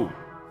powerful.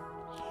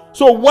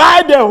 So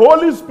while the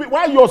Holy Spirit,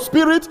 while your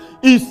spirit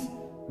is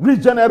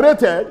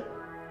regenerated,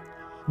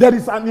 there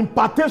is an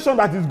impartation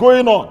that is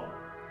going on.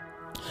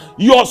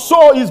 Your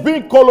soul is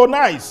being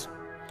colonized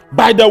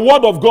by the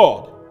word of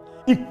God.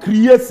 It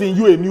creates in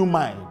you a new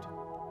mind.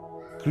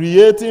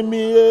 Creating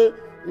me a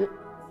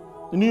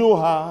new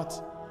heart,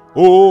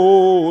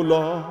 oh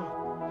Lord,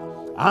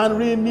 and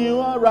renew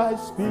a right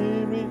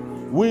spirit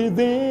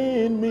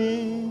within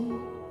me.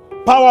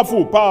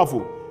 Powerful,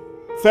 powerful.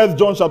 1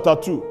 John chapter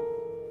 2.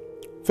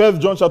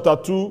 1 John chapter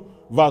 2,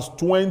 verse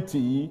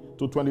 20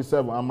 to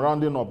 27. I'm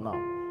rounding up now.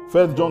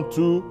 1 John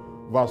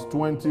 2, verse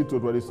 20 to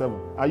 27.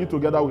 Are you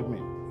together with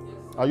me?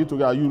 Are you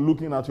together? Are you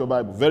looking at your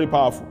Bible? Very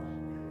powerful.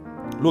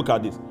 Look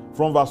at this.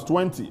 From verse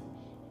 20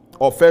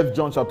 of 1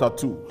 John chapter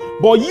 2.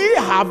 But ye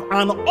have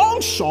an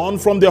unction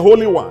from the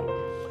Holy One,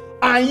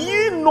 and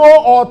ye know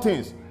all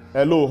things.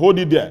 Hello, hold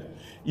it there.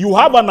 You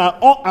have an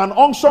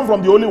unction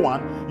from the Holy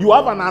One. You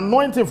have an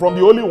anointing from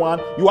the Holy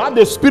One. You have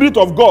the Spirit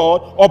of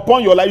God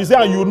upon your life. You say,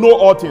 and you know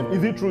all things.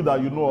 Is it true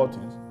that you know all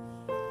things?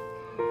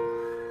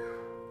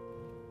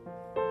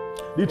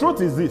 The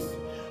truth is this.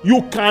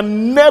 You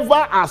can never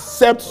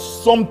accept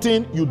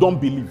something you don't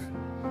believe.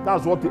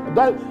 That's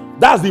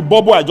the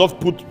bubble I just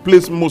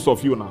place most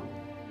of you now.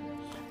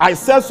 I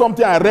said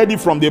something, I read it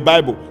from the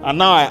Bible, and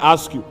now I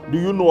ask you, do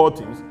you know all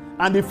things?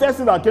 And the first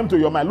thing that came to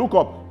your mind, look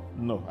up.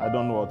 No, I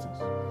don't know all things.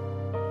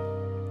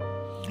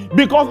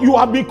 Because you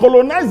have been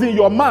colonized in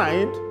your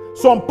mind.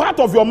 Some part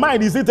of your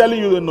mind is telling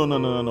you,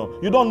 no.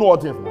 You don't know all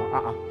things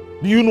now.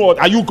 Do you know?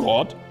 Are you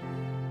God?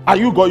 Are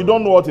you God? You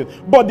don't know all things.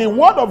 But the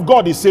word of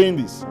God is saying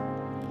this.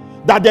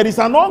 That there is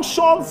an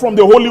unction from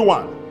the Holy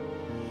One.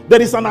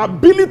 There is an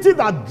ability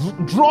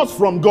that draws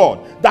from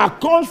God. That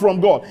comes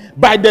from God.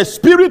 By the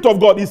Spirit of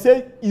God. He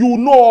said, you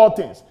know all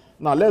things.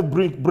 Now let's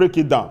break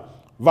it down.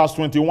 Verse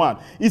 21.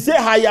 He said,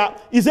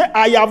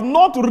 I have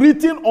not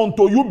written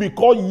unto you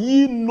because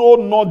ye know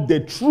not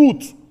the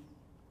truth.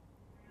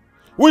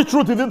 Which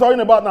truth is he talking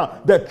about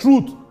now? The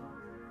truth.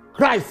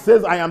 Christ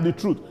says, I am the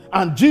truth.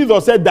 And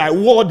Jesus said, thy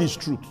word is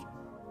truth.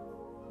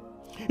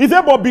 He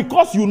said, but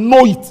because you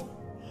know it,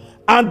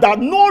 and that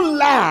no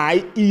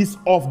lie is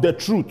of the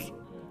truth.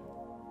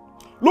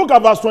 Look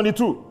at verse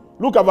 22.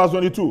 Look at verse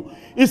 22.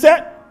 He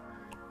said,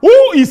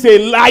 who is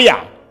a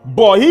liar?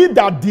 But he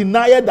that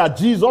denieth that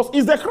Jesus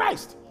is the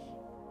Christ.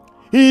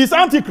 He is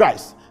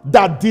Antichrist,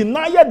 that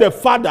denieth the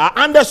Father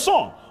and the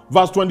Son.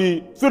 Verse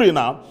 23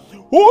 now.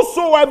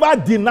 Whosoever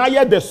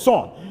denieth the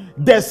Son,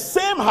 the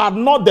same had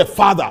not the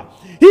Father.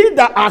 He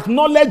that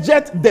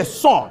acknowledgeth the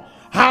Son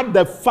had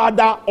the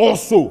Father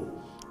also.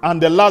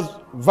 And the last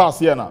verse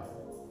here now.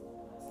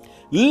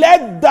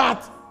 Let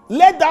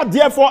that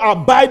therefore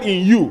abide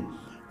in you,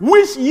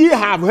 which ye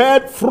have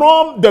heard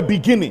from the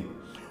beginning.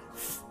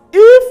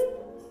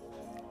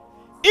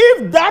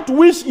 If that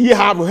which ye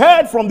have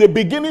heard from the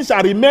beginning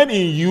shall remain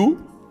in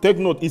you, take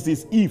note, it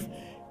is if.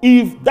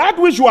 if that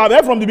which you have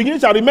heard from the beginning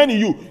shall remain in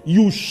you,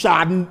 you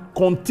shall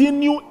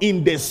continue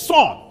in the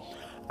Son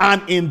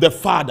and in the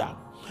Father.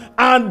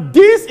 And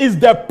this is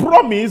the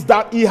promise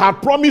that he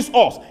had promised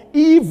us,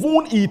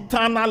 even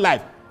eternal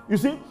life. You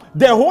see,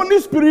 the Holy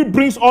Spirit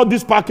brings all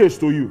this package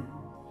to you.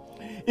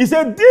 He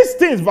said, these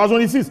things, verse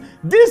 26,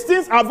 these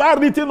things have I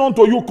written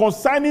unto you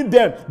concerning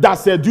them that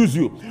seduce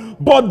you.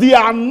 But the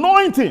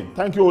anointing,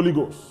 thank you, Holy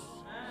Ghost.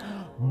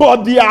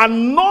 But the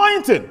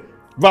anointing,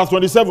 verse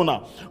 27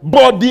 now,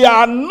 but the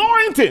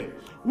anointing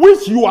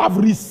which you have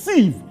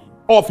received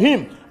of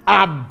him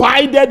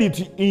abided it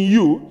in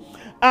you,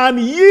 and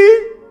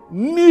ye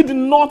need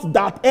not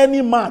that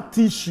any man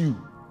teach you.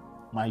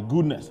 My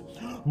goodness.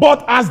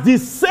 But as the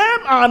same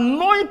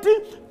anointing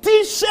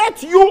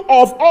teacheth you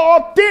of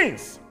all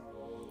things,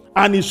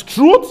 and is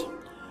truth,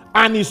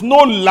 and is no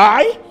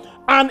lie,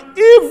 and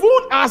even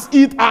as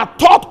it hath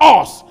taught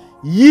us,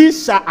 ye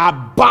shall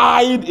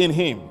abide in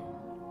him.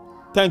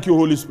 Thank you,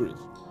 Holy Spirit.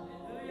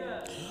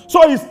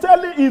 So he's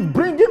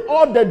bringing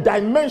all the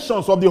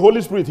dimensions of the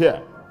Holy Spirit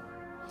here.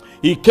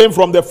 He came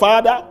from the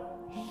Father,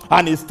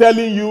 and he's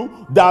telling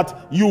you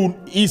that you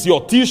is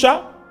your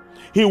teacher.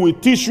 He will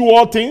teach you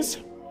all things.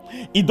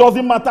 It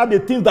doesn't matter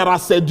the things that are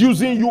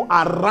seducing you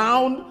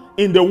around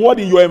in the world,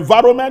 in your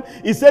environment.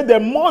 He said the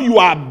more you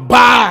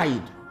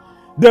abide,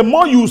 the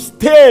more you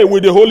stay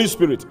with the Holy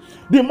Spirit,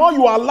 the more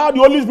you allow the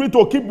Holy Spirit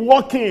to keep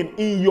working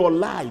in your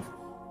life,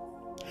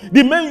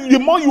 the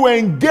more you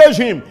engage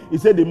him, he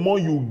said the more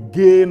you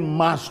gain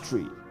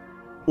mastery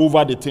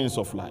over the things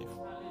of life.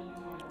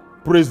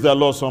 Praise the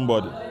Lord,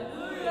 somebody.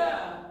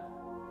 Hallelujah.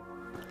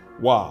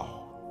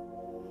 Wow.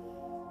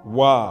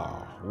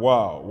 Wow.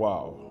 Wow.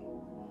 Wow.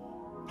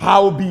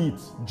 Howbeit,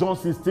 John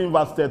 16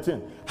 verse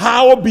 13.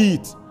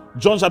 Howbeit,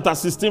 John chapter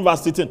 16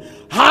 verse 13.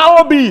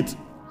 Howbeit,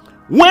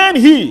 when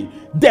he,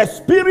 the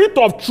Spirit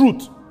of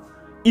truth,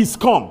 is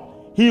come,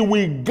 he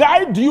will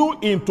guide you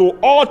into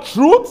all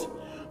truth,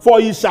 for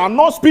he shall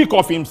not speak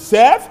of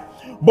himself,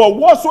 but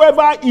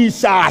whatsoever he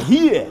shall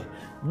hear,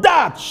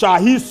 that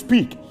shall he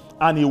speak,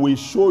 and he will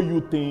show you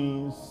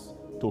things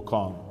to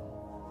come.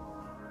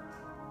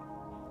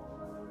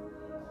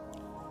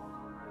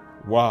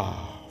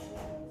 Wow.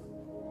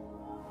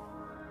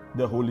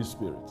 The Holy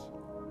Spirit.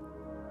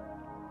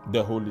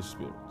 The Holy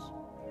Spirit.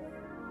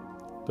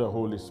 The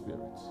Holy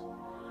Spirit.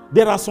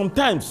 There are some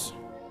times,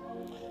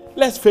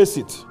 let's face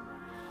it,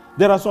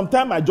 there are some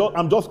times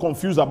I'm just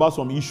confused about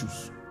some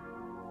issues.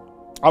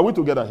 Are we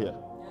together here?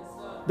 Yes,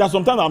 sir. There are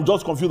some times I'm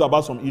just confused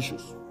about some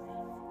issues.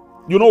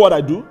 You know what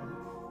I do?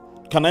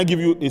 Can I give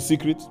you a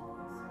secret?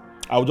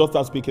 I will just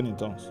start speaking in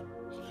tongues.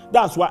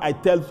 That's why I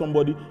tell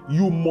somebody,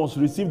 you must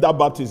receive that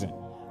baptism.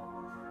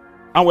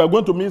 And we're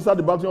going to minister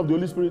the baptism of the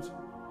Holy Spirit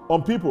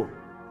on people.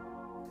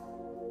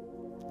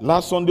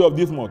 Last Sunday of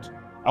this month,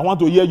 I want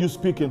to hear you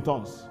speak in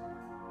tongues.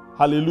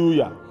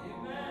 Hallelujah.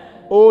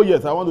 Amen. Oh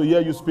yes, I want to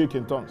hear you speak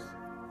in tongues.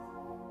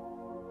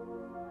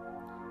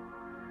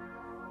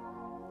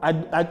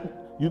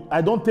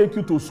 I don't take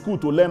you to school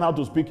to learn how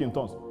to speak in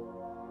tongues.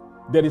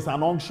 There is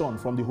an unction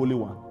from the Holy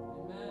One.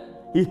 Amen.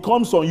 It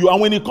comes on you, and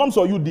when it comes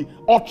on you, the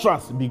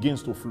utterance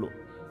begins to flow. Amen.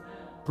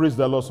 Praise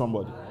the Lord,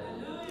 somebody.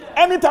 Hallelujah.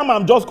 Anytime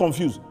I'm just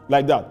confused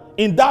like that,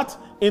 in that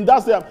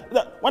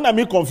when I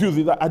mean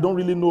confused, I don't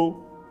really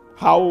know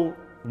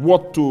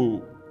what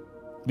to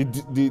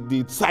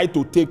the side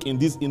to take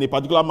in a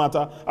particular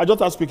matter. I just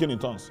start speaking in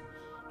tongues.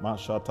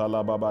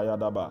 Mashatala baba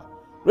yadaba.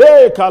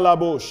 Re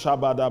kalabo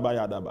shabada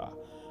bayadaba.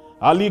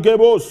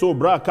 Aligebo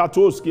sobra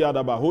katoski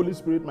adaba. Holy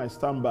Spirit, my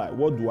standby.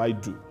 What do I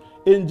do?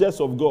 Angels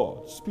of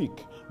God,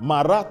 speak.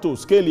 Marato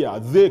skelia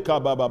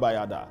zeka baba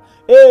bayada.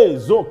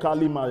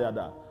 Zokalima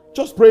yada.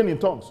 Just praying in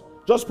tongues.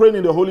 Just praying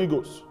in the Holy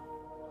Ghost.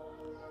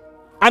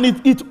 And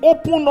it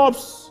opened up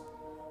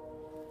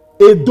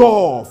a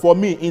door for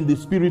me in the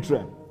spirit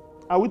realm.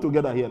 Are we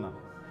together here now?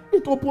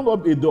 It opened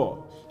up a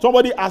door.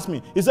 Somebody asked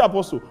me, he said,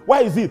 Apostle,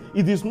 why is it?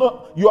 It is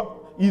not,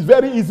 it's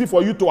very easy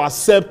for you to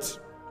accept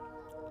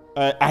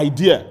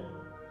idea.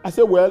 I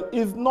said, well,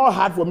 it's not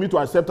hard for me to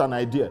accept an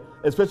idea,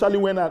 especially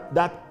when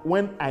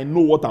I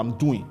know what I'm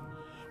doing.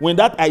 When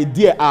that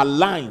idea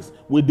aligns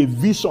with the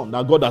vision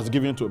that God has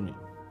given to me.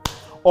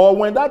 Or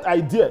when that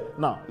idea,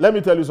 now, let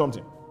me tell you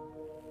something.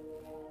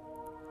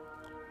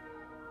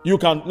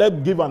 Let's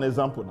give an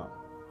example now.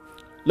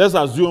 Let's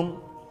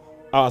assume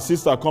our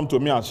sister come to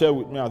me and share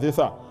with me and say,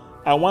 sir,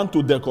 I want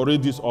to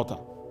decorate this altar.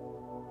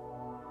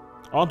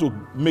 I want to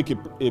make a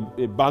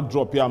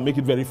backdrop here and make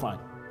it very fine.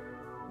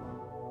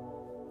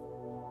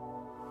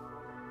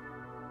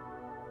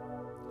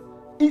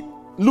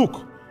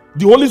 Look,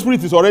 the Holy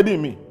Spirit is already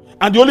in me.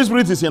 And the Holy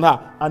Spirit is in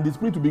her. And the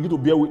Spirit will begin to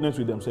bear witness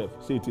with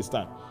themselves. Say it is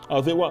time.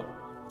 I'll say, well,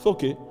 it's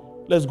okay.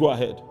 Let's go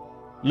ahead.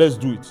 Let's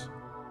do it.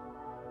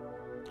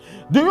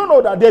 Do you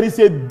know that there is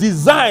a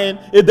design,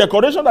 a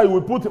decoration that you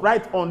will put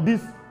right on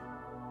this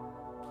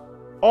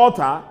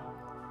altar?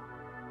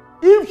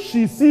 If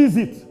she sees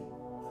it,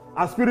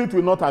 her spirit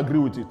will not agree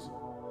with it.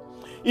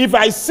 If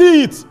I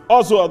see it,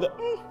 also,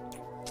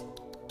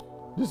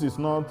 this is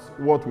not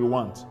what we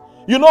want.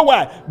 You know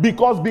why?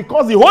 Because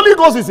the Holy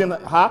Ghost is in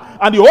her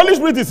and the Holy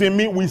Spirit is in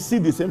me, we see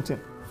the same thing.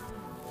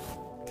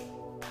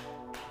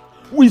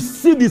 We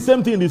see the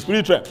same thing in the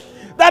spiritual.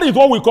 That is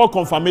what we call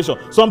confirmation.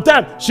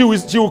 Sometimes she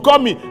will call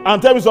me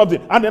and tell me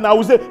something, and then I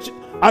will say,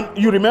 and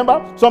you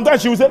remember?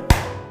 Sometimes she will say,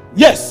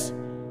 yes,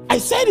 I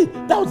said it.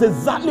 That was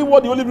exactly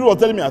what the Holy Spirit was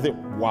telling me. I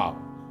said, wow.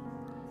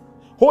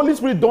 Holy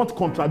Spirit don't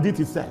contradict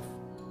himself.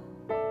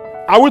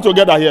 Are we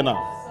together here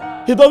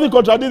now? He doesn't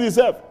contradict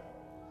himself.